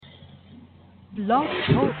Blog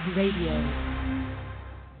Talk Radio.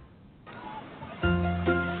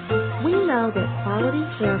 We know that quality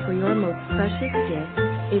care for your most precious gift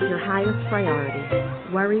is your highest priority.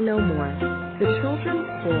 Worry no more. The Children's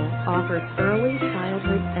School offers early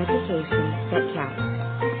childhood education that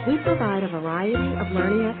counts. We provide a variety of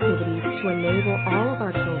learning activities to enable all of our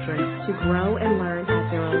children to grow and learn at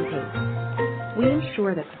their own pace. We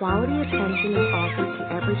ensure that quality attention is offered to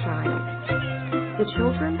every child. The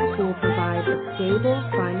Children's School provides a stable,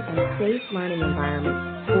 fun, and safe learning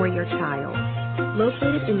environment for your child.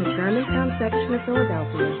 Located in the Germantown section of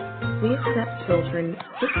Philadelphia, we accept children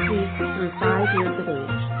 6 weeks through 5 years of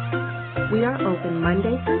age. We are open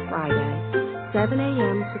Monday through Friday, 7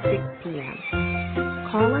 a.m. to 6 p.m.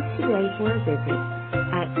 Call us today for a visit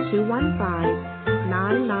at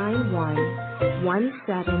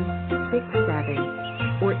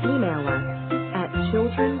 215-991-1767 or email us at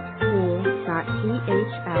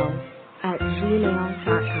childrenschool.thl@gmail.com.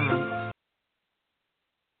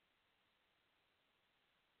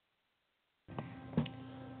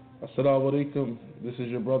 Assalamu alaikum. This is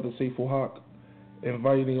your brother SAIFUL-HAQQ,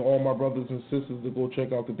 inviting all my brothers and sisters to go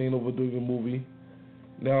check out the DeenOverDunya movie,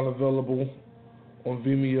 now available on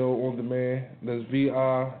Vimeo on demand. That's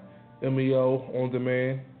Vimeo on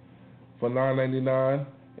demand for $9.99,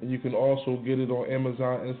 and you can also get it on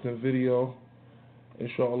Amazon Instant Video.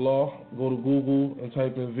 Inshallah, go to Google and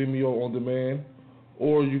type in Vimeo on demand,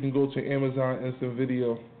 or you can go to Amazon Instant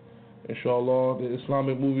Video. Inshallah, the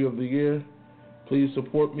Islamic movie of the year. Please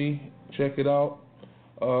support me. Check it out.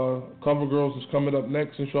 Cover Girls is coming up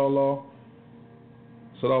next, inshallah.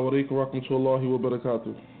 Assalamu alaikum wa rahmatullahi wa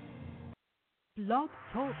barakatuh. Blog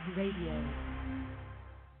Talk Radio.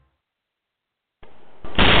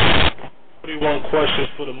 41 questions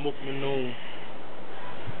for the Mu'minun.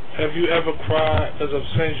 Have you ever cried because of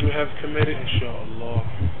sins you have committed? Inshallah.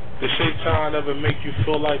 Did Shaitan ever make you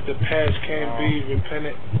feel like the past can't be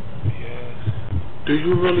repented? Yes. Do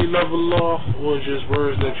you really love Allah, or just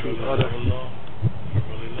words that you utter?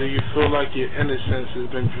 Do you feel like your innocence has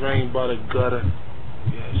been drained by the gutter?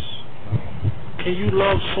 Yes. Can you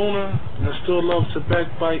love Sunnah and still love to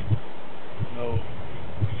backbite? No.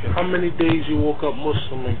 How many days you woke up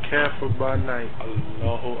Muslim and kafir by night?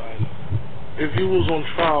 Allahu Akbar. If you was on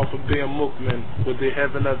trial for being mu'min, would they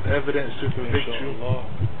have enough evidence to convict you?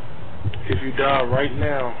 If you die right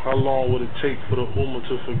now, how long would it take for the Ummah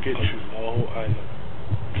to forget you?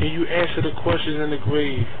 Can you answer the questions in the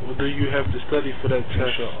grave, or do you have to study for that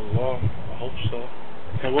test? Inshallah, I hope so.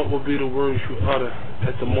 And what would be the words you utter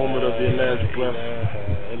at the moment of your last breath?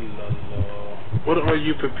 What are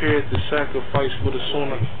you prepared to sacrifice for the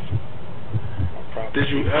Sunnah? Did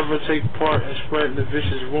you ever take part in spreading the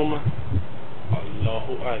vicious rumor?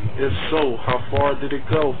 If so, how far did it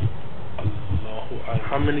go?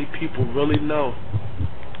 How many people really know?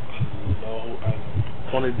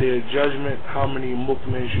 On the day of judgment, how many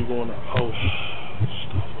mu'mins you gonna owe?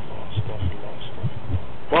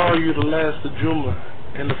 Why are you the last of Jummah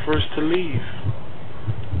and the first to leave?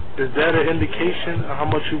 Is that an indication of how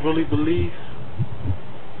much you really believe?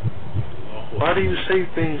 Why do you say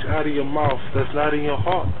things out of your mouth that's not in your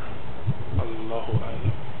heart?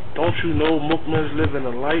 Don't you know mu'mins live in the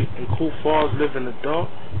light and kuffars live in the dark?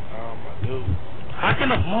 I do. How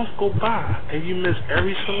can a month go by and you miss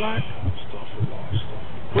every salat?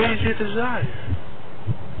 Where is your desire?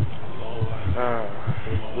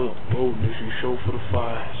 Look, boldness you show for the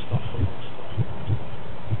fire.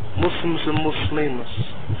 Muslims and Muslimas,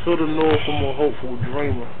 feel the noise from a hopeful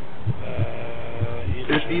dreamer.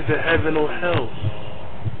 It's either heaven or hell,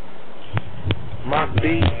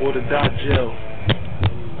 Mahdi or the Dajjal,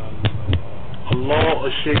 Allah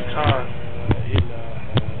or Shaitan,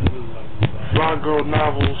 fly girl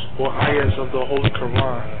novels or ayats of the Holy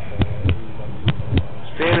Quran,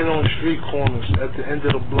 standing on street corners at the end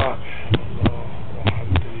of the block,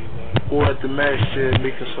 or at the masjid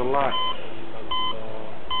making salat.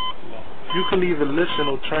 You can either listen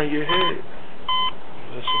or turn your head,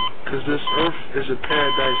 because this earth is a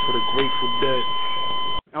paradise for the grateful dead.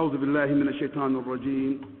 أعوذ بالله من الشيطان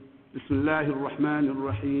الرجيم. بسم الله الرحمن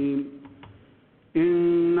الرحيم.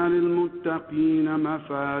 إن للمتقين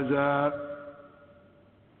مفازا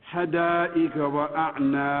حدائق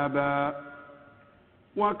وأعنابا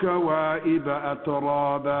وكواعب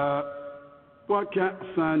أترابا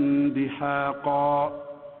وكأسا دحاقا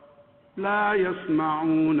لا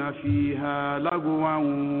يسمعون فيها لغوا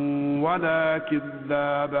ولا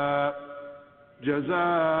كذابا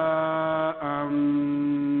جزاء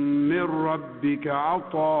من ربك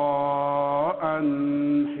عطاء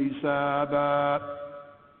حسابا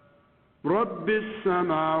رب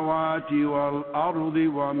السماوات والأرض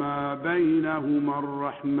وما بينهما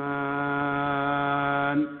الرحمن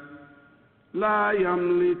لا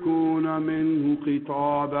يملكون منه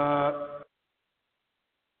خطابا.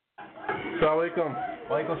 Assalamualaikum.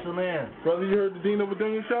 Walaikum salam. Brother, you heard the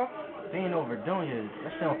DeenOverDunya show? DeenOverDunya.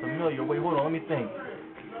 That sounds familiar. Wait, hold on. Let me think.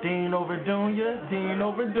 DeenOverDunya. Yeah.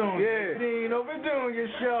 DeenOverDunya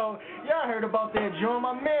show. Y'all heard about that joint?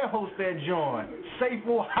 My man hosts that joint.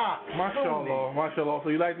 SAIFUL-HAQQ. Mashallah. So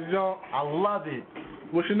you like the joint? I love it.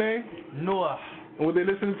 What's your name? Noah. And what they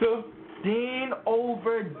listening to?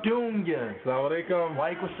 DeenOverDunya. Assalamualaikum.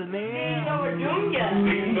 Walaikum salam. DeenOverDunya.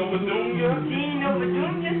 DeenOverDunya.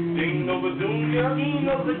 DeenOverDunya. DeenOverDunya.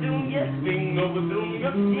 DeenOverDunya. DeenOverDunya.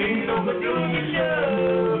 DeenOverDunya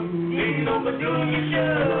show. DeenOverDunya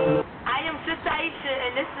show. I am Sister Aisha,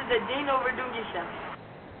 and this is the DeenOverDunya show.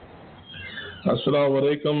 Assalamu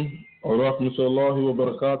alaikum wa rahmatullahi wa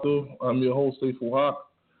barakatuh. I'm your host, SAIFUL-HAQQ,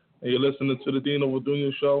 and you're listening to the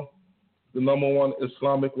DeenOverDunya show, the #1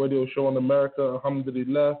 Islamic radio show in America,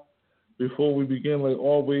 alhamdulillah. Before we begin, like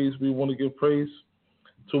always, we want to give praise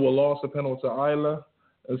to Allah subhanahu wa ta'ala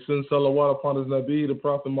and send salawat upon his Nabi, the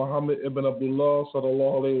Prophet Muhammad ibn Abdullah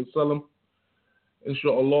sallallahu alayhi wa sallam.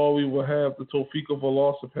 Inshallah, we will have the tawfiq of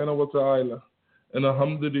Allah subhanahu wa ta'ala. And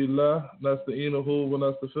alhamdulillah, nasta'inuhu wa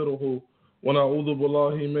nastaghfiruhu wa na'udhu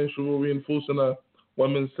billahi min shururi anfusina wa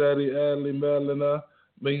min sayyi'ati a'malina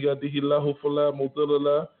man yahdihillahu fala mudilla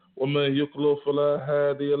lahu ومن يضلل فلا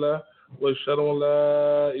هادي له وأشهد أن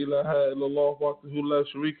لا إله إلا الله وحده لا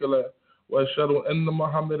شريك له وأشهد أن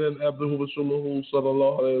محمدا عبده ورسوله صلى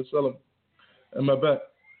الله عليه وسلم. And my back.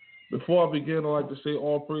 Before I begin, I'd like to say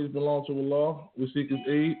all praise belongs to Allah. We seek His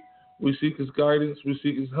aid, we seek His guidance, we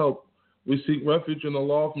seek His help. We seek refuge in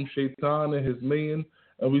Allah from Shaitan and his minion,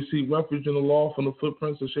 and we seek refuge in Allah from the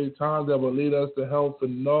footprints of Shaitan that will lead us to hell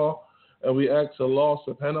and nar. And we ask Allah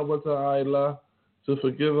subhanahu wa ta'ala to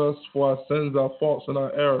forgive us for our sins, our faults, and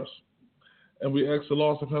our errors. And we ask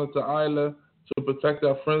Allah subhanahu wa ta'ala to protect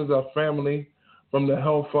our friends, our family from the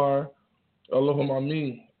hellfire. Allahumma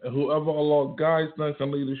ameen. And whoever Allah guides, none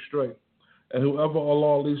can lead astray. And whoever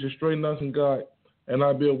Allah leads astray, none can guide. And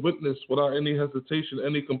I be a witness without any hesitation,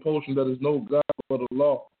 any compulsion, that is no God but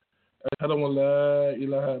Allah. And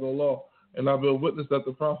I be a witness that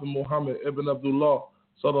the Prophet Muhammad ibn Abdullah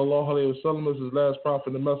sallallahu alayhi wa sallam is his last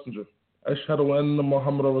prophet and messenger. Ashhadu anna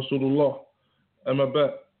Muhammad Rasulullah. And my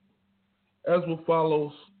back. As what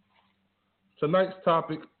follows, tonight's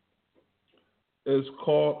topic is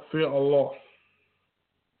called Fear Allah.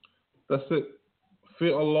 That's it.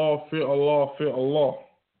 Fear Allah, fear Allah, fear Allah.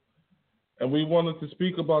 And we wanted to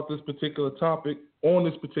speak about this particular topic,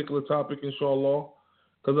 inshallah,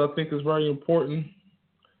 because I think it's very important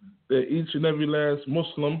that each and every last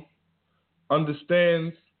Muslim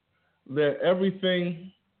understands that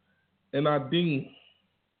everything in our deen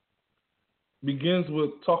begins with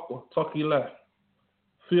taqwa, taqillah,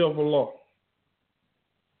 fear of Allah.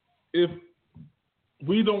 If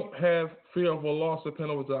we don't have fear of Allah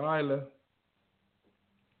subhanahu wa ta'ala,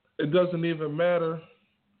 it doesn't even matter,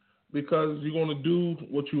 because you're going to do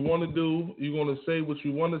what you want to do, you're going to say what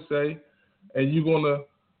you want to say, and you're going to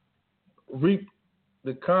reap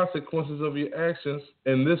the consequences of your actions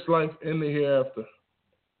in this life and the hereafter.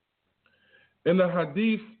 In the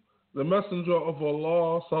hadith, the Messenger of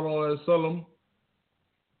Allah, sallallahu alaihi wasallam,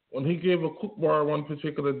 when he gave a cookbar one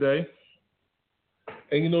particular day,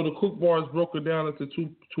 and the cookbar is broken down into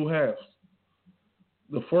two halves.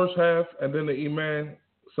 The first half, and then the Imam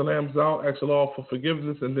salams out, asks Allah for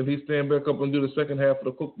forgiveness, and then he stand back up and do the second half of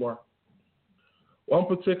the cookbar. One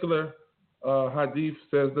particular hadith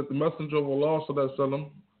says that the Messenger of Allah, sallallahu alaihi wasallam,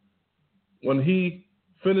 when he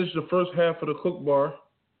finished the first half of the cookbar,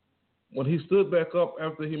 when he stood back up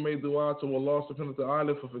after he made dua to Allah subhanahu wa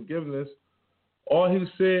ta'ala for forgiveness, all he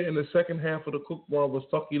said in the second half of the cookbar was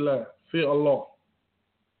taqillah, fear Allah.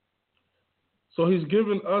 So he's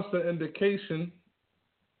given us an indication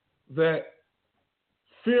that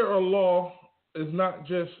fear Allah is not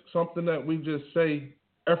just something that we just say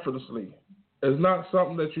effortlessly. It's not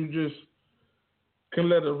something that you just can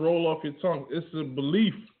let it roll off your tongue. It's a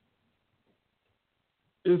belief.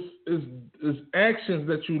 It's actions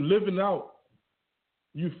that you living out.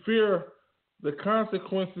 You fear the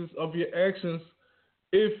consequences of your actions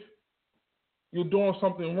if you're doing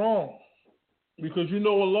something wrong, because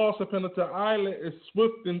Allah subhanahu wa ta'ala is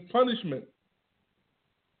swift in punishment.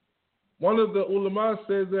 One of the ulama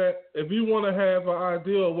says that if you want to have an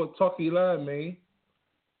idea of what taqillah means,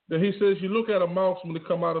 then he says you look at a mouse when it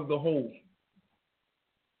come out of the hole.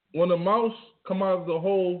 When a mouse come out of the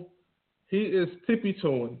hole, he is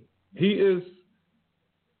tippy-toeing. He is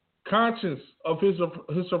conscious of his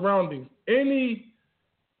surroundings. Any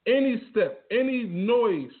step, any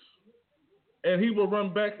noise, and he will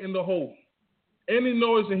run back in the hole. Any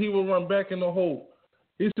noise and he will run back in the hole.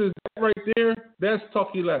 He says, that right there, that's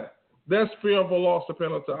Taqillah. That's fear of Allah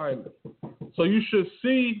subhanahu wa ta'ala. So you should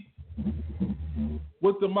see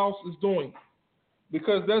what the mouse is doing,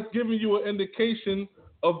 because that's giving you an indication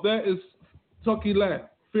of that is Taqillah,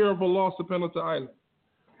 fear of Allah subhanahu wa ta'ala.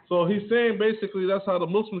 So he's saying basically that's how the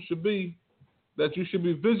Muslim should be, that you should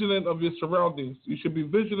be vigilant of your surroundings. You should be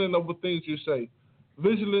vigilant of the things you say,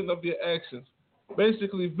 vigilant of your actions,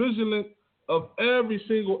 basically vigilant of every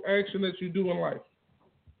single action that you do in life.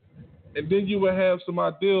 And then you will have some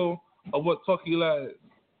idea of what Taqillah is.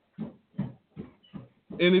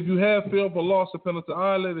 And if you have fear of Allah subhanahu wa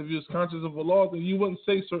ta'ala, if you're conscious of Allah, then you wouldn't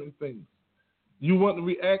say certain things. You wouldn't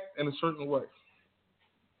react in a certain way.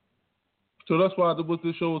 So that's why what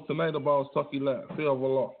this show tonight about is Taqillah, fear of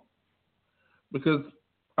Allah. Because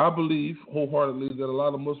I believe wholeheartedly that a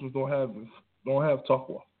lot of Muslims don't have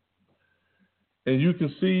taqwa. And you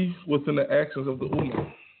can see within the actions of the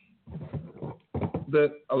Ummah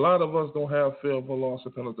that a lot of us don't have fear of Allah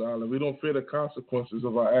subhanahu wa ta'ala. We don't fear the consequences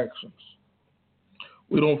of our actions.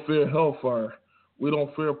 We don't fear hellfire. We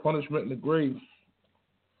don't fear punishment in the grave.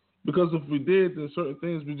 Because if we did, then certain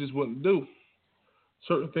things we just wouldn't do.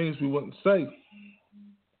 Certain things we wouldn't say.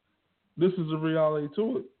 This is a reality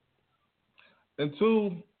to it.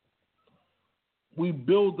 Until we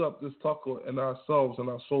build up this taqwa in ourselves and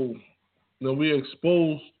our soul, then we're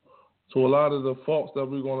exposed to a lot of the faults that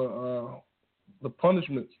we're going to, the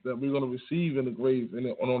punishments that we're going to receive in the grave and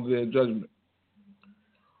on their judgment.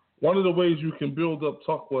 One of the ways you can build up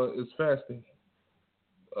taqwa is fasting.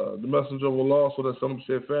 The Messenger of Allah, so that some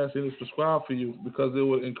say fasting is prescribed for you because it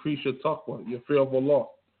will increase your taqwa, your fear of Allah.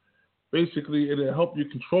 Basically, it'll help you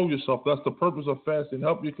control yourself. That's the purpose of fasting,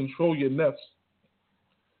 help you control your nafs,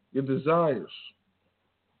 your desires.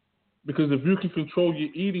 Because if you can control your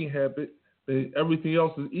eating habit, then everything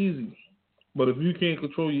else is easy. But if you can't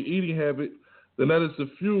control your eating habit, then that is the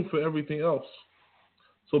fuel for everything else.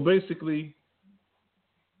 So basically,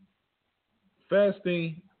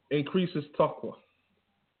 fasting increases taqwa.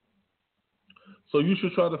 So you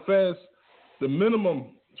should try to fast the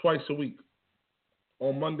minimum twice a week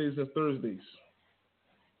on Mondays and Thursdays.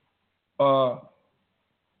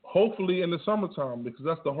 Hopefully in the summertime, because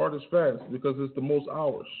that's the hardest fast, because it's the most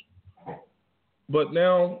hours. But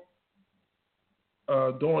now,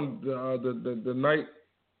 during the night,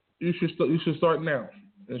 you should start now,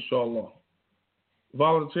 inshallah.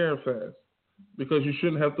 Volunteering fast, because you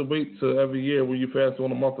shouldn't have to wait till every year when you fast on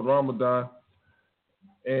the month of Ramadan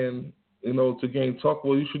and to gain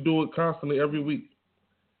taqwa. You should do it constantly every week.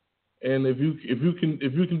 And if you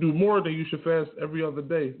can do more, then you should fast every other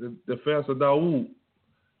day. The fast of Dawood.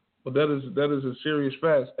 But that is a serious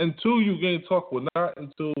fast. Until you gain taqwa, not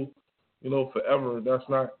until forever. That's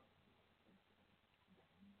not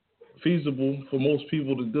feasible for most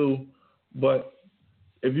people to do. But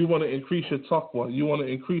if you want to increase your taqwa, you want to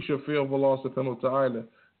increase your fear of Allah subhanahu wa ta'ala,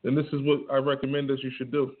 then this is what I recommend that you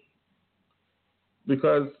should do.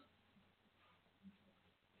 Because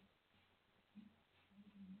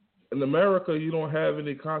in America, you don't have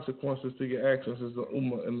any consequences to your actions as the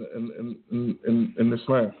Ummah in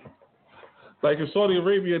Islam. Like in Saudi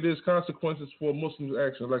Arabia, there's consequences for Muslims'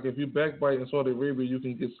 actions. Like if you backbite in Saudi Arabia, you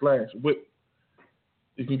can get slashed, whipped.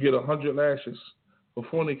 You can get 100 lashes for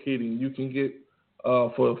fornicating. You can get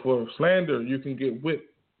for slander. You can get whipped.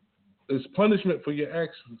 It's punishment for your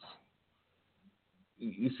actions.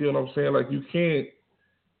 You see what I'm saying? Like you can't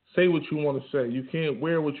say what you want to say. You can't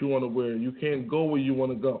wear what you want to wear. You can't go where you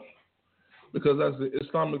want to go. Because as the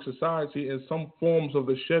Islamic society, in some forms of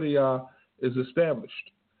the Sharia is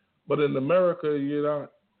established. But in America, you're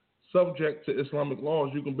not subject to Islamic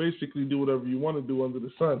laws. You can basically do whatever you want to do under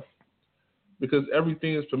the sun. Because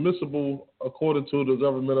everything is permissible according to the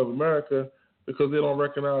government of America, because they don't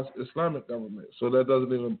recognize Islamic government. So that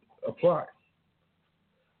doesn't even apply.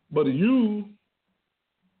 But if you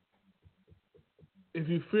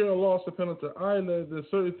fear Allah subhanahu wa ta'ala, there's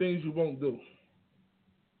certain things you won't do.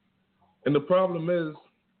 And the problem is,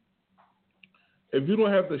 if you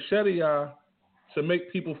don't have the Sharia to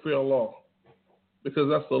make people fear Allah, because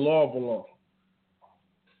that's the law of Allah,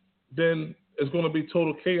 then it's going to be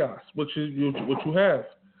total chaos, what you have.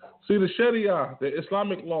 See, the Sharia, the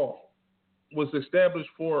Islamic law, was established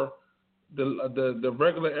for the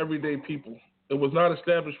regular everyday people. It was not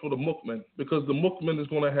established for the mu'min, because the mu'min is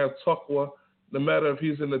going to have taqwa no matter if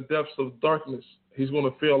he's in the depths of darkness. He's going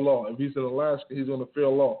to fear Allah. If he's in Alaska, he's going to fear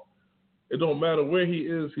Allah. It don't matter where he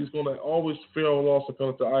is, he's going to always fear Allah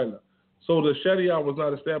subhanahu wa ta'ala. So the Sharia was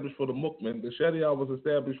not established for the mu'min. The Sharia was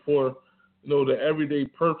established for, the everyday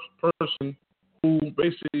person who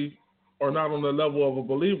basically are not on the level of a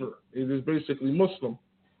believer. It is basically Muslim.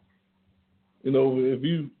 If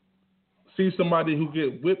you see somebody who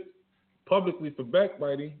get whipped publicly for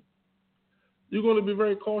backbiting, you're going to be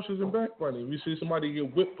very cautious in backbiting. If you see somebody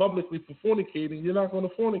get whipped publicly for fornicating, you're not going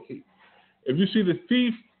to fornicate. If you see the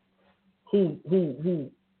thief who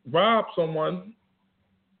robbed someone,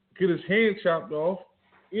 get his hand chopped off,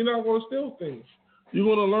 you're not going to steal things. You're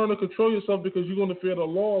going to learn to control yourself because you're going to fear the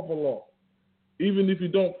law of Allah. Even if you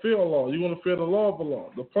don't fear Allah, you're going to fear the law of Allah.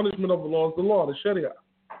 The punishment of Allah is the law, the Sharia.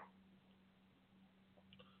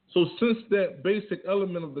 So since that basic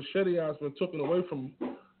element of the Sharia has been taken away from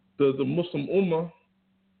the Muslim Ummah,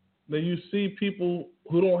 then you see people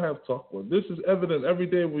who don't have taqwa. This is evident every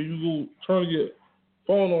day when you go turn your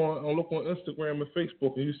phone on and look on Instagram and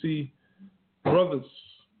Facebook, and you see brothers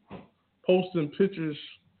posting pictures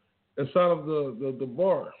inside of the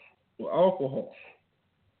bar with alcohol.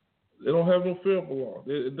 They don't have no fear of Allah.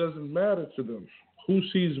 It doesn't matter to them who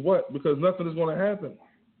sees what, because nothing is going to happen.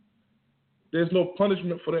 There's no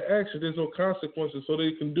punishment for their action. There's no consequences, so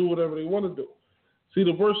they can do whatever they want to do. See,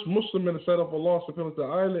 the worst Muslim in the sight of Allah subhanahu wa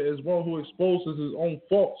ta'ala is one who exposes his own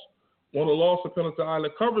faults when Allah subhanahu wa ta'ala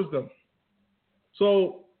covers them.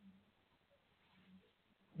 So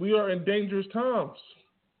we are in dangerous times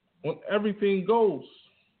when everything goes.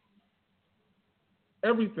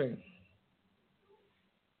 Everything.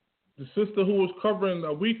 The sister who was covering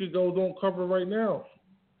a week ago don't cover right now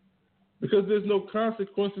because there's no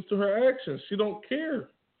consequences to her actions. She don't care.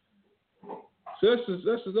 So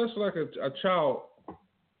that's like a child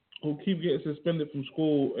who keep getting suspended from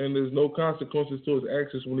school and there's no consequences to his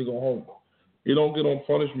actions when he go home. He don't get on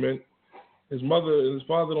punishment. His mother and his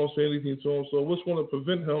father don't say anything to him. So what's going to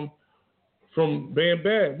prevent him from being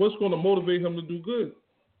bad? What's going to motivate him to do good?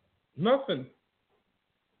 Nothing.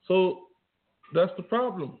 So that's the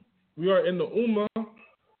problem. We are in the Ummah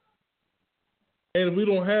and we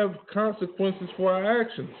don't have consequences for our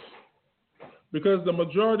actions because the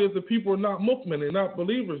majority of the people are not mu'min, they're not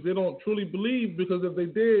believers. They don't truly believe, because if they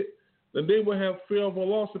did, then they would have fear of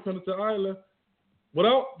Allah subhanahu wa ta'ala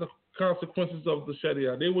without the consequences of the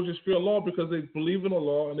Sharia. They would just fear Allah because they believe in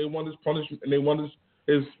Allah and they want His punishment and they want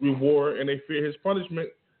His reward and they fear His punishment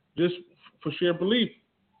just for sheer belief.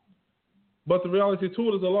 But the reality to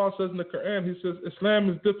it is Allah says in the Quran, He says, Islam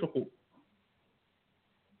is difficult.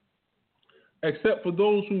 Except for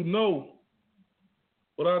those who know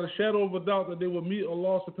without a shadow of a doubt that they will meet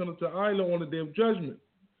Allah subhanahu wa ta'ala on the day of judgment.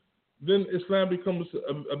 Then Islam becomes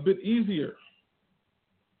a bit easier.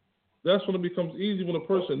 That's when it becomes easy, when a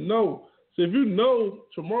person knows. So if you know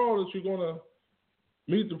tomorrow that you're going to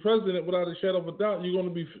meet the president without a shadow of a doubt, you're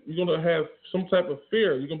going to have some type of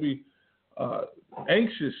fear. You're going to be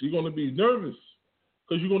anxious. You're going to be nervous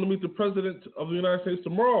because you're going to meet the president of the United States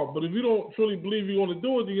tomorrow. But if you don't truly believe you're going to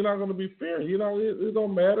do it, then you're not going to be fearing. It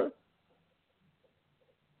don't matter.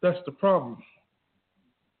 That's the problem.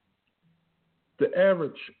 The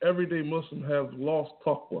average, everyday Muslim have lost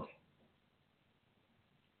taqwa.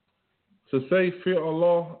 To say fear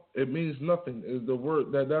Allah, it means nothing. Is the word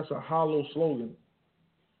that's a hollow slogan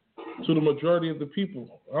to the majority of the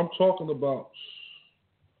people. I'm talking about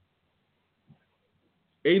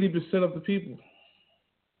 80% of the people.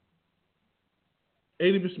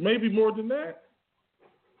 80%, maybe more than that.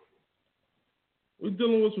 We're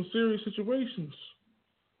dealing with some serious situations.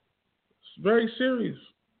 It's very serious.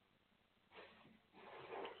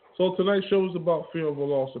 So tonight's show is about fear of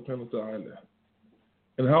Allah subhanahu wa ta'ala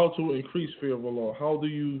and how to increase fear of Allah. How do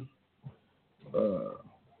you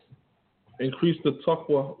increase the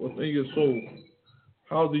taqwa within your soul?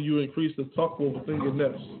 How do you increase the taqwa within your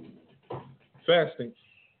nafs? Fasting.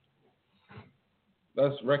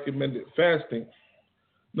 That's recommended. Fasting.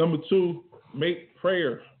 Number 2, make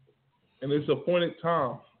prayer in its appointed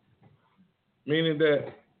time. Meaning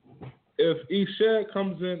that if Isha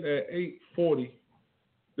comes in at 8:40,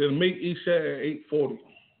 then make Isha at 8:40.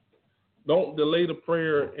 Don't delay the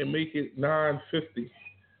prayer and make it 9:50.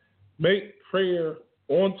 Make prayer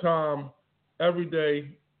on time every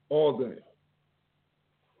day, all day.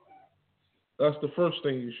 That's the first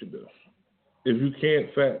thing you should do if you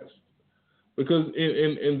can't fast. Because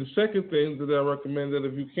in the second thing that I recommend, that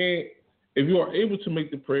if you are able to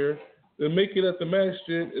make the prayer, then make it at the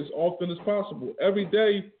masjid as often as possible. Every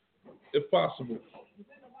day, if possible.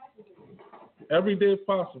 Every day, if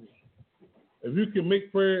possible. If you can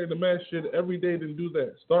make prayer in the masjid every day, then do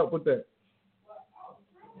that. Start with that.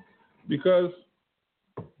 Because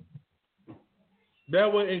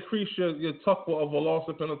that will increase your taqwa of Allah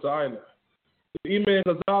subhanahu wa ta'ala. Imam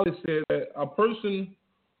Ghazali said that a person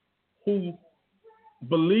who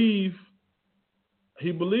believes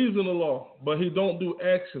in the law, but he don't do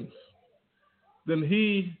actions, then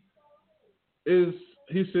he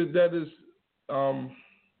said that is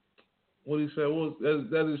what he said was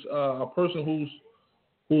that is a person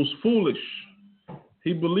who's foolish.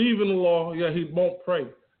 He believes in the law, yeah, he won't pray.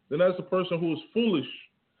 Then that's a person who is foolish.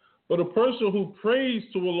 But a person who prays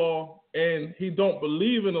to Allah and he don't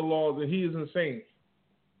believe in the law, then he is insane.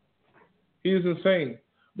 He is insane.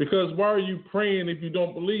 Because why are you praying if you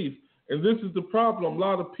don't believe? And this is the problem. A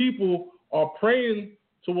lot of people are praying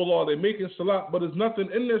to Allah. They're making salat, but there's nothing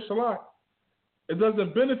in their salat. It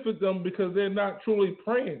doesn't benefit them because they're not truly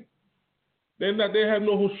praying. They have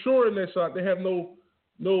no hushur in their salat. They have no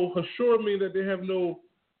hushur, meaning that they have no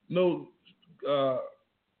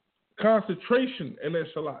concentration in their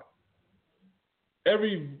salat.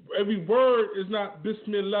 Every word is not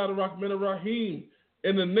Bismillah ar-Rahman ar-Rahim.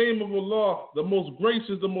 In the name of Allah, the most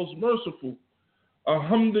gracious, the most merciful.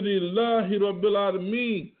 Alhamdulillahi Rabbil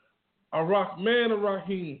Alameen, ar-Rahman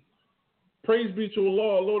ar-Rahim. Praise be to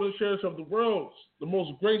Allah, Lord and Sheriff of the worlds, the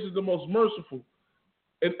most gracious, the most merciful.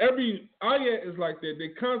 And every ayat is like that.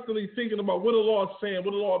 They're constantly thinking about what Allah is saying,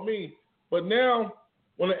 what Allah means. But now,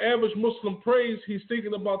 when an average Muslim prays, he's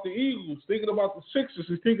thinking about the eagles, thinking about the sixes,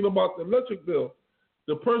 he's thinking about the electric bill.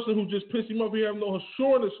 The person who just pissed him off, he have no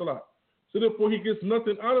hushur in the salat. So therefore, he gets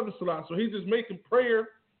nothing out of the salat. So he's just making prayer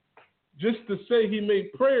just to say he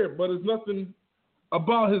made prayer, but there's nothing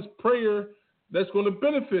about his prayer that's going to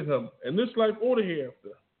benefit him in this life or the hereafter.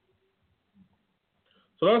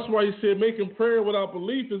 So that's why he said making prayer without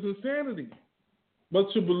belief is insanity.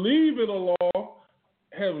 But to believe in Allah,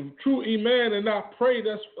 have true iman and not pray,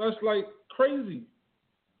 that's like crazy.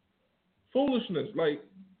 Foolishness. Like,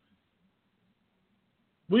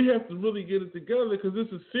 we have to really get it together because this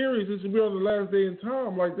is serious. We're on the last day in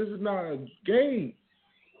time. Like, this is not a game.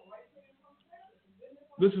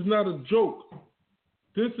 This is not a joke.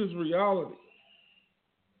 This is reality.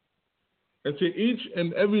 And to each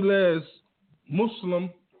and every last Muslim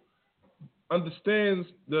understands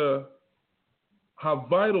how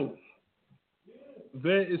vital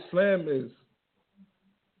their Islam is,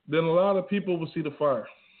 then a lot of people will see the fire.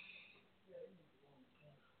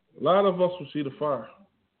 A lot of us will see the fire.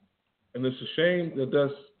 And it's a shame that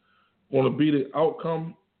that's going to be the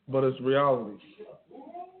outcome, but it's reality.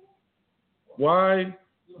 Why?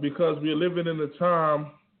 Because we're living in a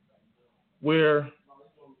time where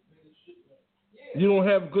you don't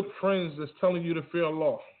have good friends that's telling you to fear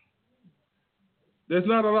Allah. There's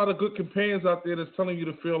not a lot of good companions out there that's telling you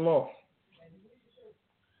to fear Allah.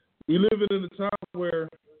 We live in a time where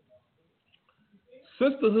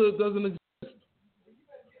sisterhood doesn't exist.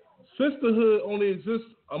 Sisterhood only exists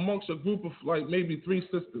amongst a group of like maybe 3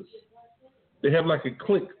 sisters. They have like a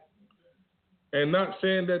clique. And not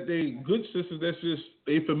saying that they good sisters, that's just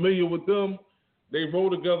they familiar with them. They roll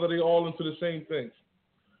together, they all into the same things.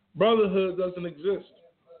 Brotherhood doesn't exist.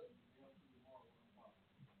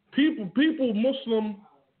 People, Muslim,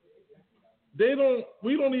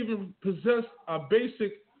 we don't even possess a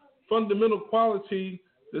basic fundamental quality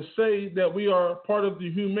to say that we are part of the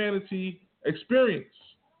humanity experience.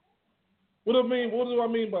 What do I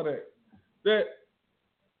mean by that? That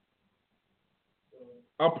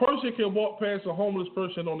a person can walk past a homeless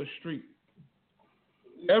person on the street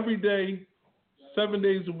every day, 7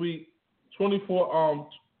 days a week,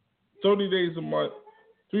 30 days a month,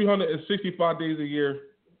 365 days a year,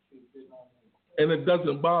 and it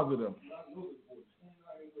doesn't bother them.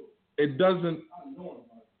 It doesn't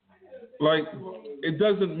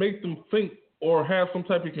make them think or have some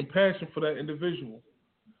type of compassion for that individual.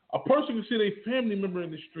 A person can see their family member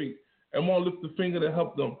in the street and want to lift the finger to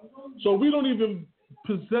help them. So we don't even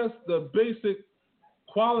possess the basic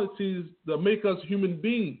qualities that make us human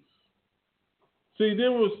beings. See,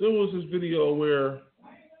 there was this video where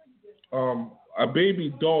a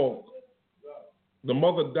baby dog, the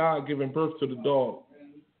mother died giving birth to the dog,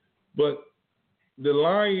 but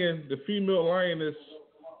the female lioness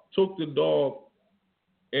took the dog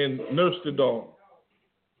and nursed the dog.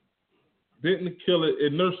 Didn't kill it,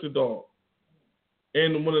 it nursed the dog.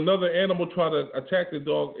 And when another animal tried to attack the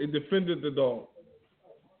dog, it defended the dog.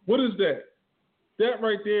 What is that? That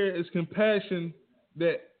right there is compassion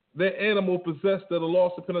that animal possessed, that Allah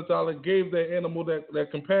subhanahu wa ta'ala gave that animal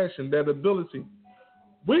that compassion, that ability.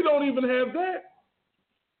 We don't even have that.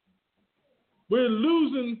 We're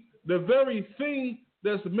losing the very thing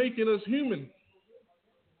that's making us human.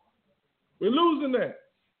 We're losing that.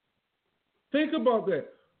 Think about that.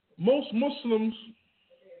 Most Muslims,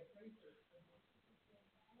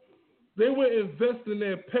 they will invest in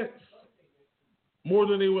their pets more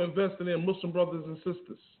than they were investing in Muslim brothers and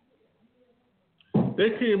sisters.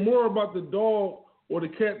 They care more about the dog or the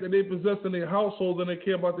cat that they possess in their household than they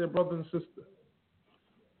care about their brother and sister.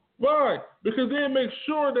 Why? Because they make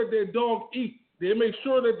sure that their dog eat. They make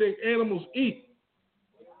sure that their animals eat.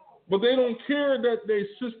 But they don't care that their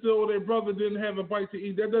sister or their brother didn't have a bite to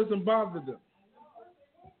eat. That doesn't bother them.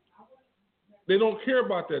 They don't care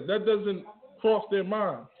about that. That doesn't cross their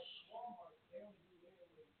minds.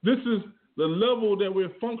 This is the level that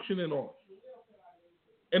we're functioning on.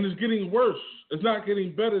 And it's getting worse. It's not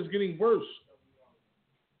getting better. It's getting worse.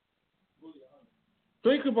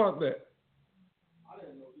 Think about that.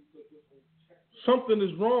 Something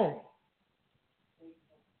is wrong.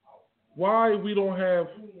 Why we don't have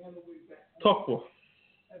taqwa?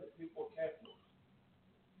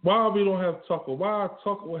 Why we don't have taqwa? Why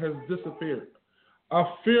taqwa has disappeared?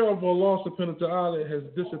 Our fear of Allah subhanahu wa ta'ala has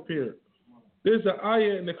disappeared. There's an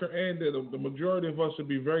ayah in the Quran that the majority of us should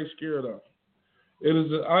be very scared of. It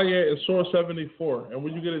is an ayah in Surah 74, and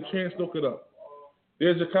when you get a chance, look it up.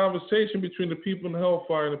 There's a conversation between the people in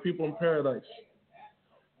hellfire and the people in paradise.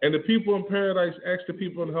 And the people in paradise ask the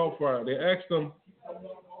people in hellfire. They ask them,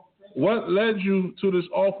 what led you to this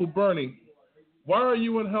awful burning? Why are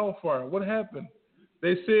you in hellfire? What happened?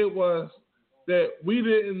 They said was that we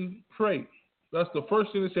didn't pray. That's the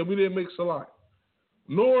first thing they said. We didn't make salat.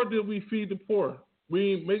 Nor did we feed the poor.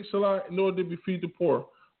 We didn't make salat, nor did we feed the poor.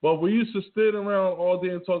 But we used to stand around all day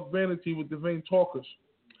and talk vanity with the vain talkers.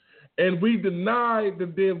 And we denied the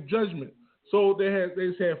day of judgment. So they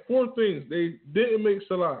said four things. They didn't make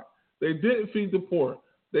salat. They didn't feed the poor.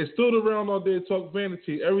 They stood around all day and talked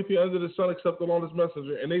vanity, everything under the sun except the Lord's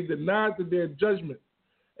messenger. And they denied the day of judgment.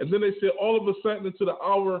 And then they said all of a sudden until the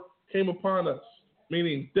hour came upon us,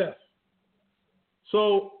 meaning death.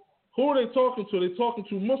 So who are they talking to? They're talking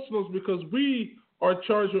to Muslims because we are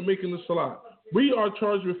charged with making the salat. We are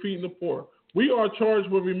charged with feeding the poor. We are charged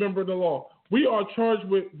with remembering the law. We are charged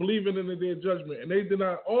with believing in the day of judgment. And they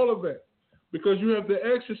deny all of that. Because you have to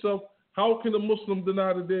ask yourself, how can a Muslim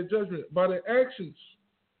deny the day of judgment? By their actions.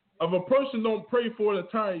 If a person don't pray for an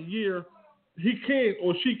entire year, he can't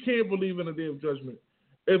or she can't believe in the day of judgment.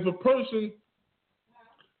 If a person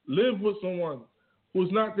lives with someone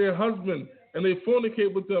who's not their husband and they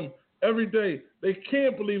fornicate with them every day, they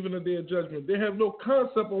can't believe in the day of judgment. They have no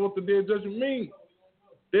concept of what the day of judgment means.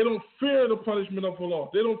 They don't fear the punishment of Allah.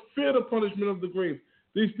 They don't fear the punishment of the grave.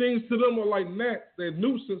 These things to them are like gnats. They're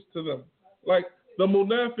nuisance to them. Like the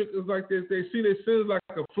munafiq is like they see their sins like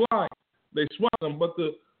a fly. They swat them. But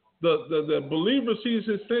the believer sees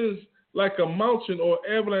his sins like a mountain or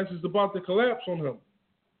avalanche is about to collapse on him.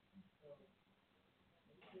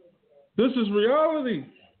 This is reality.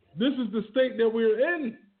 This is the state that we're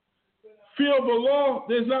in. Fear of Allah,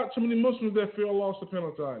 there's not too many Muslims that fear Allah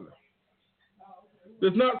subhanahu wa ta'ala.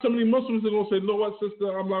 There's not too many Muslims that are going to say, no what,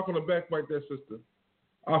 sister, I'm not going to backbite that sister.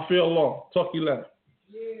 I fear Allah, taqillah.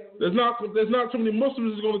 There's not too many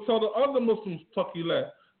Muslims that are going to tell the other Muslims, taqillah.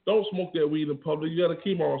 Don't smoke that weed in public. You got to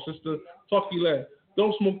keep on, sister, taqillah.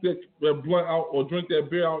 Don't smoke that blunt out or drink that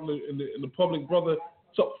beer out in the public, brother.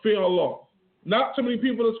 Fear Allah. Not too many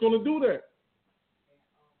people that's going to do that.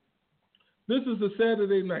 This is a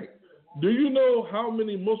Saturday night. Do you know how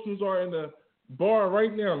many Muslims are in the bar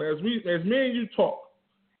right now? As me and you talk,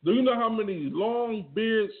 do you know how many long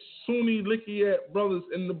beard, Sunni, licky-at brothers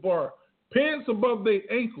in the bar? Pants above their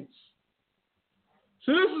ankles.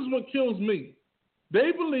 See, this is what kills me.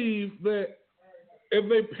 They believe that if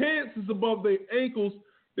their pants is above their ankles,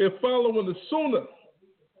 they're following the Sunnah.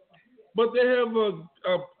 But they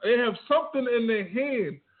have something in their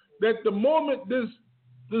hand that the moment this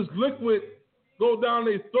liquid go down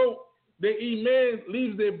their throat, their iman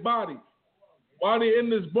leaves their body. While they're in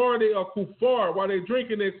this bar, they are kuffar. While they're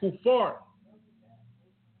drinking, they're kuffar.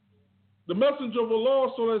 The Messenger of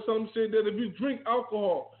Allah said that if you drink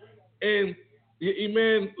alcohol and your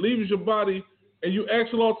iman leaves your body and you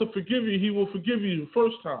ask Allah to forgive you, He will forgive you the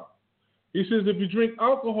first time. He says if you drink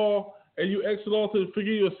alcohol and you ask Allah to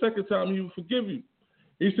forgive you a second time, He will forgive you.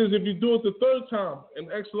 He says if you do it the third time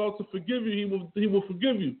and ask Allah to forgive you, He will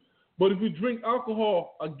forgive you. But if you drink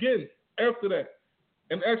alcohol again after that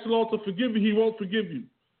and ask Allah to forgive you, He won't forgive you.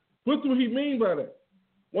 What do He mean by that?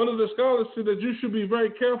 One of the scholars said that you should be very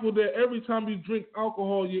careful that every time you drink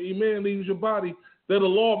alcohol, your iman leaves your body, that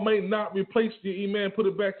Allah may not replace your iman, put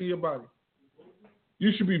it back in your body.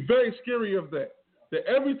 You should be very scary of that. That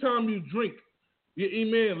every time you drink, your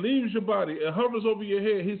iman leaves your body, it hovers over your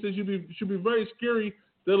head. He says you should be very scary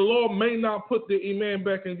that Allah may not put the iman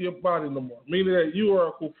back into your body no more, meaning that you are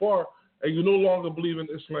a kuffar and you no longer believe in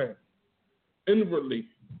Islam. Inwardly.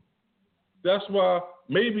 That's why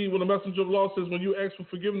maybe when the messenger of Allah says when you ask for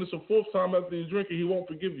forgiveness a fourth time after you drink it, he won't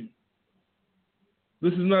forgive you.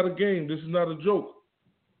 This is not a game. This is not a joke.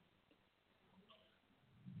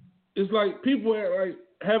 It's like people are like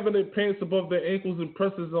having their pants above their ankles and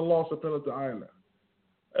presses Allah subhanahu wa ta'ala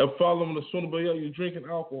and following the sunnah, but yeah, you're drinking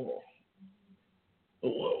alcohol.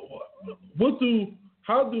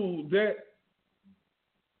 How do that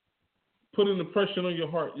put an impression on your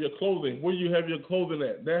heart, your clothing, where you have your clothing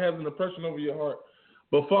at? That has an impression over your heart.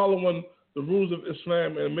 But following the rules of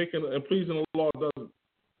Islam and pleasing Allah doesn't.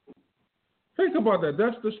 Think about that.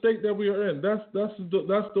 That's the state that we are in. That's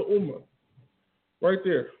the ummah right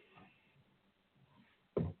there.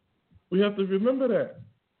 We have to remember that.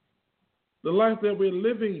 The life that we're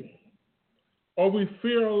living. Or we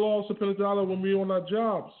fear Allah subhanahu wa ta'ala when we're on our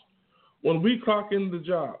jobs. When we clock in the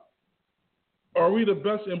job. Are we the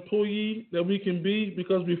best employee that we can be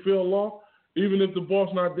because we fear Allah? Even if the boss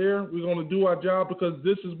not there, we're going to do our job because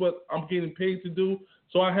this is what I'm getting paid to do.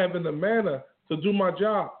 So I have in the manner to do my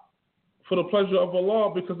job for the pleasure of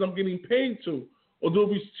Allah because I'm getting paid to. Or do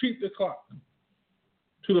we cheat the clock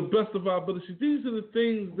to the best of our ability? These are the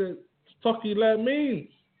things that Taqillah means.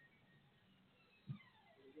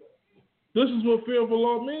 This is what fear of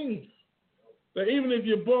Allah means. That even if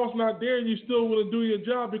your boss not there, you still want to do your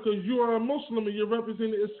job because you are a Muslim and you're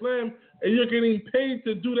representing Islam and you're getting paid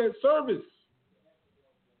to do that service.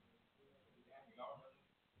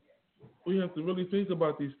 We have to really think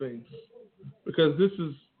about these things because this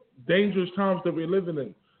is dangerous times that we're living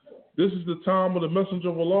in. This is the time when the Messenger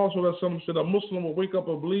of Allah said a Muslim will wake up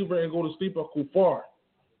a believer and go to sleep a kuffar.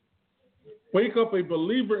 Wake up a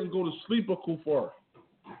believer and go to sleep a kuffar.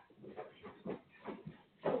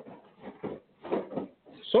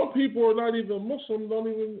 Some people are not even Muslim, don't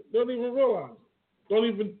even realize it, don't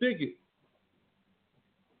even dig it.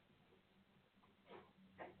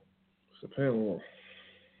 SubhanAllah.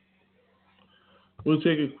 We'll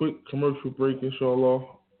take a quick commercial break, inshallah.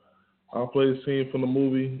 I'll play the scene from the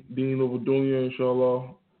movie DeenOverDunya,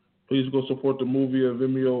 inshallah. Please go support the movie at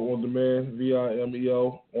Vimeo on demand,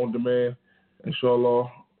 Vimeo on demand, inshallah.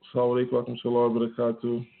 Assalamu alaikum wa rahmatullahi wa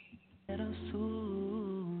barakatuh.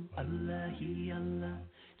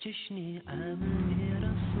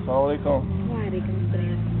 Assalamu alaikum.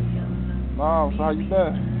 Mom, so how you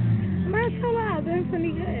been? MashaAllah, I've been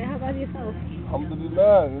pretty good. How about yourself?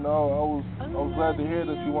 Alhamdulillah, I was glad to hear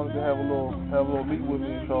that you wanted to have a little meet with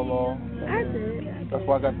me, inshallah. I did. That's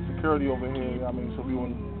why I got the security over here. So we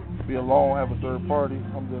wouldn't be alone, have a third party.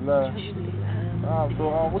 Alhamdulillah. So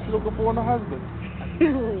what you looking for in a husband?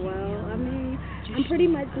 Well, I'm pretty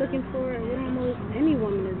much looking for what almost any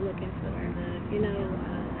woman is looking for.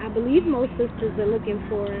 I believe most sisters are looking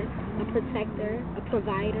for a protector, a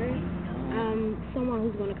provider, someone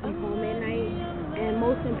who's going to come home at night, and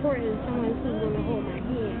most important, someone who's going to hold my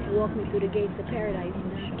hand and walk me through the gates of paradise.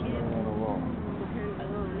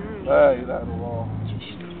 La ilaha illallah.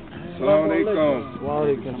 Assalamu alaikum. Wa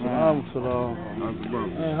alaikum salam.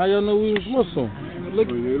 How y'all know we was Muslim? Look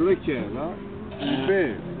at it, huh? You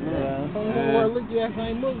been? Yeah. Look at I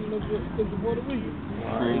ain't Muslim, look at Puerto Rican.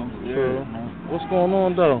 Alright, what's going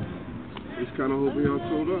on though? Just kind of hoping y'all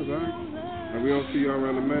told us, huh? And we don't see y'all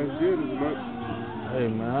around the masjid as much. Hey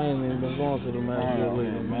man, I ain't even been going to the masjid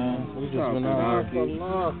lately, man. We just been out here.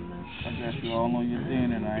 I got you all on your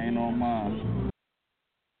din and I ain't on mine.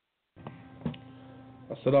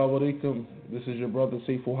 Assalamu alaikum. This is your brother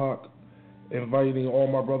SAIFUL-HAQQ, inviting all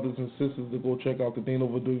my brothers and sisters to go check out the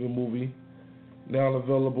DeenOverDunya movie, now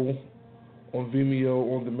available on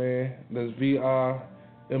Vimeo on demand. That's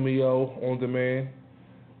Vimeo on demand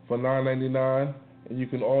for $9.99, and you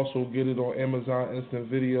can also get it on Amazon Instant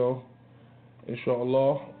Video.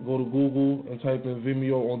 Inshallah, go to Google and type in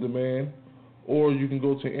Vimeo on demand, or you can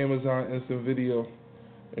go to Amazon Instant Video.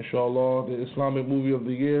 Inshallah, the Islamic movie of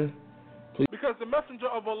the year. Please. Because the Messenger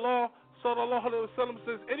of Allah sallallahu alaihi wasallam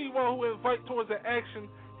says anyone who invites towards an action,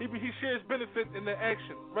 he shares benefit in the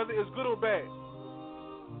action, whether it's good or bad.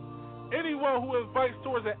 Anyone who invites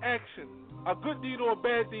towards an action, a good deed or a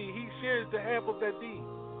bad deed, he shares the half of that deed.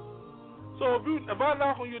 So if I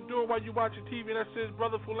knock on your door while you're watching TV and that says,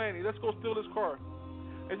 Brother Fulani, let's go steal this car,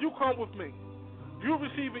 and you come with me, you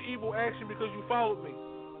receive an evil action because you followed me.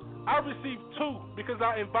 I received two because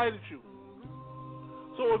I invited you.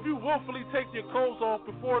 So if you willfully take your clothes off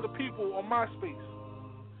before the people on my space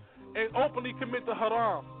and openly commit the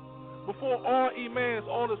haram before all imams,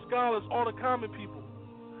 all the scholars, all the common people,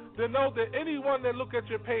 then know that anyone that look at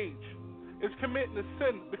your page is committing a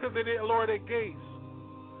sin because they didn't lower their gaze.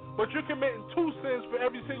 But you're committing two sins for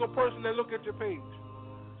every single person that look at your page.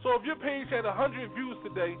 So if your page had 100 views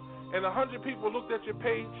today and 100 people looked at your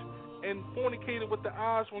page, and fornicated with the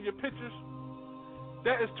eyes on your pictures,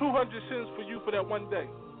 that is 200 sins for you for that one day.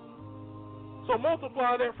 So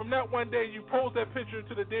multiply that from that one day you post that picture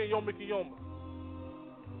to the day Yom Kippur.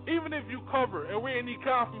 Even if you cover and we're in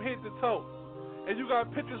nikah from head to toe, and you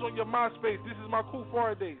got pictures on your MySpace, this is my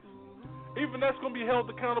Kufar days. Even that's going to be held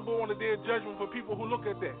accountable on the day of judgment for people who look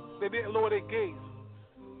at that. They didn't lower their gaze.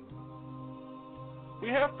 We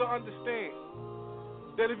have to understand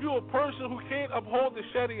that if you're a person who can't uphold the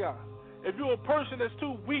Sharia, if you're a person that's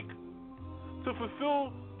too weak to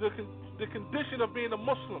fulfill the condition of being a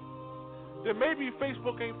Muslim, then maybe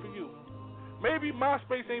Facebook ain't for you. Maybe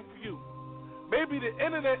MySpace ain't for you. Maybe the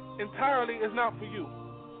internet entirely is not for you.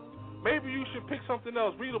 Maybe you should pick something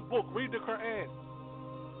else. Read a book. Read the Quran.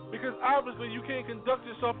 Because obviously you can't conduct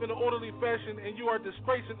yourself in an orderly fashion and you are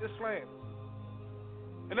disgracing Islam.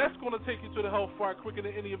 And that's going to take you to the hellfire quicker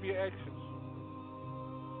than any of your actions.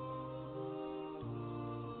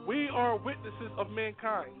 We are witnesses of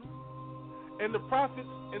mankind. And the prophets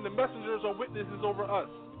and the messengers are witnesses over us.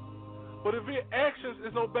 But if your actions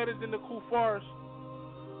is no better than the kuffars,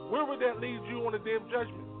 where would that lead you on the day of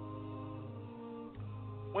judgment?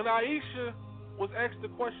 When Aisha was asked the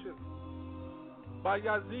question by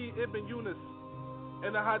Yazid ibn Yunus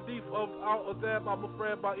in the hadith of Al-Adab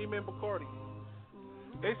al-Mufrad by Imam Bukhari,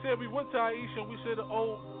 they said, we went to Aisha and we said,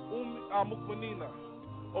 O al-Mu'minina,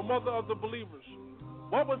 O mother of the believers,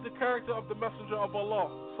 what was the character of the Messenger of Allah,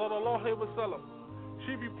 sallallahu alaihi wasallam?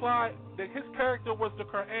 She replied that his character was the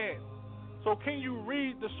Quran. So can you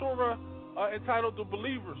read the surah entitled The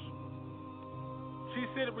Believers? She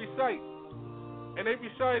said, recite. And they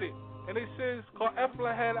recited. And it says,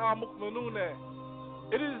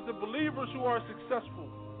 it is the believers who are successful.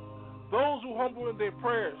 Those who humble in their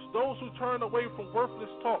prayers. Those who turn away from worthless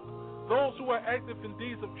talk. Those who are active in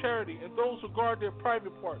deeds of charity. And those who guard their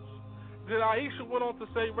private parts. Then Aisha went on to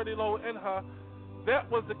say, radiallahu anha, that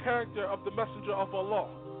was the character of the Messenger of Allah,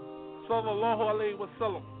 sallallahu alayhi wa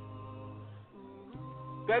sallam.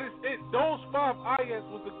 That is it. Those 5 ayats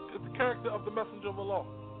was the character of the Messenger of Allah.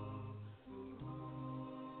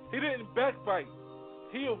 He didn't backbite.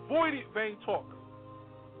 He avoided vain talk.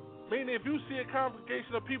 Meaning if you see a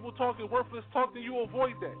congregation of people talking worthless talk, then you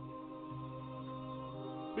avoid that.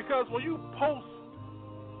 Because when you post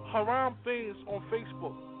haram things on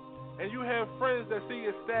Facebook and you have friends that see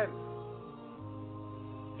your status,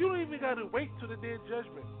 you don't even got to wait till the day of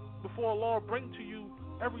judgment before Allah bring to you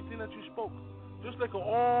everything that you spoke. Just look at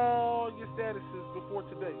all your statuses before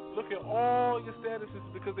today. Look at all your statuses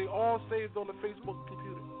because they all saved on the Facebook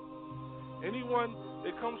computer. Anyone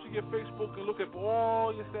that comes to your Facebook and look at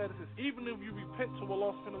all your statuses, even if you repent to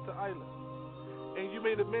Allah subhanahu wa ta'ala and you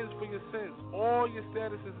made amends for your sins, all your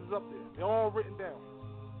statuses is up there. They're all written down.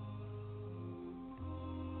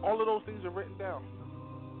 All of those things are written down.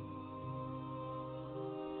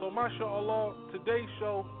 So mashallah, today's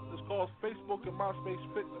show is called Facebook and MySpace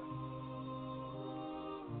Fitness.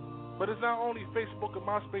 But it's not only Facebook and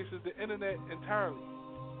MySpace, it's the internet entirely.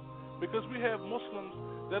 Because we have Muslims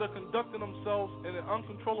that are conducting themselves in an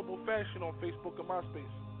uncontrollable fashion on Facebook and MySpace.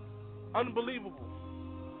 Unbelievable.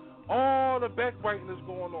 All the backbiting is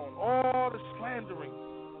going on, all the slandering,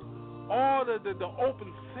 all the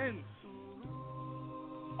open sins.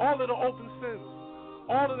 All of the open sins.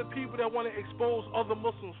 All of the people that want to expose other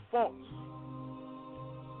Muslims' faults.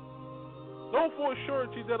 Know for a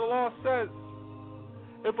surety that Allah says,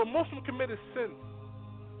 if a Muslim committed sin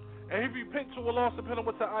and he repents to Allah subhanahu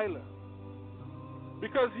wa ta'ala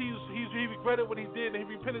because he regretted what he did and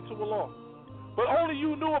he repented to Allah, but only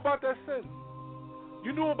you knew about that sin.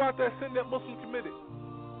 You knew about that sin that Muslim committed.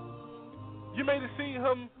 You may have seen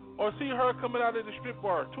him or seen her coming out of the strip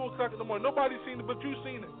bar 2 o'clock in the morning. Nobody's seen it, but you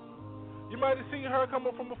seen it. You might have seen her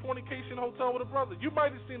coming from a fornication hotel with a brother. You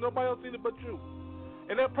might have seen it, nobody else seen it but you.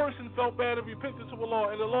 And that person felt bad and repented to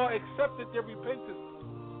Allah, and Allah accepted their repentance.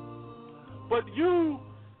 But you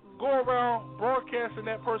go around broadcasting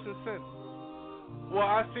that person's sin. Well,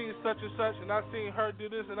 I seen such and such, and I seen her do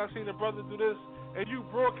this, and I seen the brother do this, and you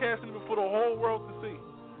broadcasting it for the whole world to see.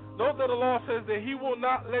 Know that Allah says that He will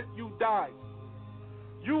not let you die.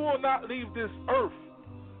 You will not leave this earth.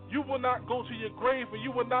 You will not go to your grave, and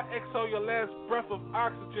you will not exhale your last breath of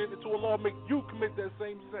oxygen until Allah make you commit that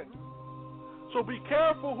same sin. So be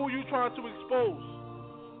careful who you're trying to expose.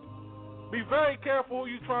 Be very careful who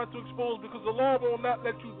you're trying to expose, because Allah will not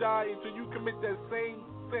let you die until you commit that same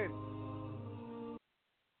sin.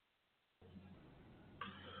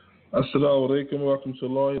 Assalamu alaikum wa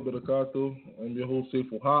rahmatullahi wa barakatuh. I'm your host,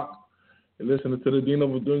 SAIFUL-HAQQ. You're listening to the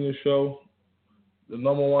DeenOverDunya show, the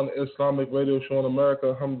 #1 Islamic radio show in America.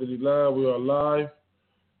 Alhamdulillah, we are live.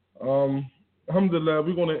 Alhamdulillah,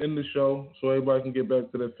 we're going to end the show so everybody can get back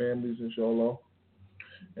to their families, inshallah.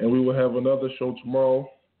 And we will have another show tomorrow.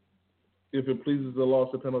 If it pleases Allah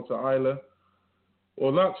subhanahu wa ta'ala.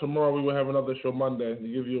 Well, not tomorrow. We will have another show Monday to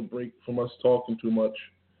give you a break from us talking too much.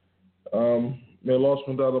 May Allah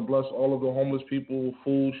subhanahu wa ta'ala bless all of the homeless people with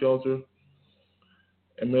food, shelter.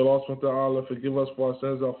 And may Allah subhanahu wa ta'ala forgive us for our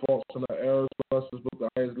sins, our faults, and our errors. Bless us with the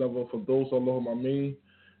highest level for those. Allahumma ameen.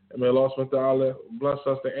 And may Allah subhanahu wa ta'ala bless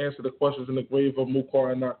us to answer the questions in the grave of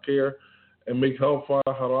Muqar and Nakir. And make hellfire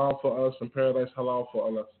haram for us and paradise halal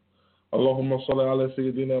for us. Allahumma salli ala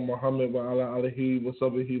Sayyidina Muhammad wa ala alihi wa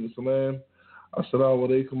sahbihi wa salam. Assalamu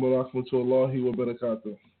alaikum wa rahmatullahi wa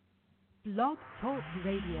barakatuh. Blog Talk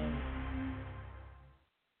Radio.